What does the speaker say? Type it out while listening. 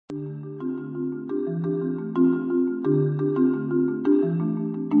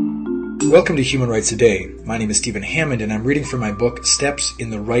Welcome to Human Rights Today. My name is Stephen Hammond, and I'm reading from my book, Steps in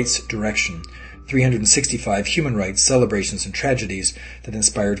the Rights Direction, 365 Human Rights Celebrations and Tragedies that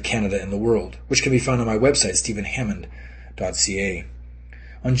Inspired Canada and the World, which can be found on my website, stephenhammond.ca.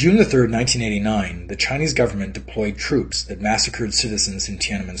 On June 3, 1989, the Chinese government deployed troops that massacred citizens in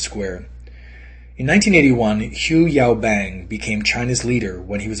Tiananmen Square. In 1981, Hu Yaobang became China's leader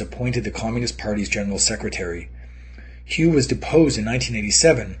when he was appointed the Communist Party's General Secretary. Hu was deposed in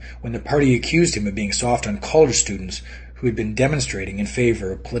 1987 when the party accused him of being soft on college students who had been demonstrating in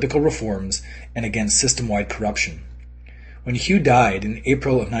favor of political reforms and against system-wide corruption. When Hu died in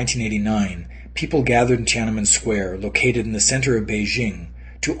April of 1989, people gathered in Tiananmen Square, located in the center of Beijing,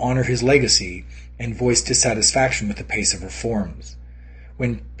 to honor his legacy and voice dissatisfaction with the pace of reforms.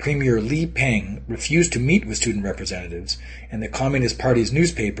 When Premier Li Peng refused to meet with student representatives, and the Communist Party's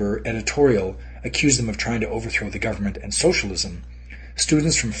newspaper editorial accused them of trying to overthrow the government and socialism,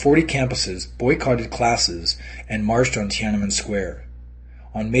 students from 40 campuses boycotted classes and marched on Tiananmen Square.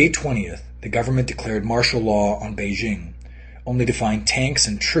 On May 20th, the government declared martial law on Beijing, only to find tanks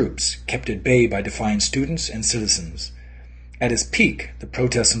and troops kept at bay by defiant students and citizens. At its peak, the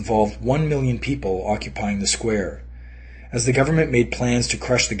protests involved 1 million people occupying the square. As the government made plans to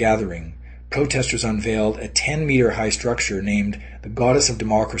crush the gathering, protesters unveiled a 10-meter-high structure named the Goddess of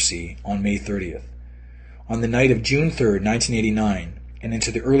Democracy on May 30th. On the night of June 3, 1989, and into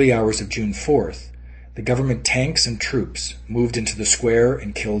the early hours of June 4th, the government tanks and troops moved into the square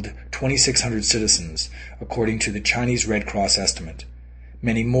and killed 2,600 citizens, according to the Chinese Red Cross estimate.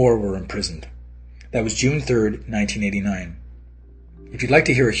 Many more were imprisoned. That was June 3, 1989. If you'd like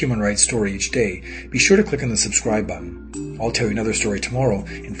to hear a human rights story each day, be sure to click on the subscribe button. I'll tell you another story tomorrow,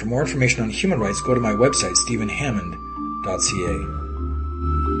 and for more information on human rights, go to my website, stephenhammond.ca.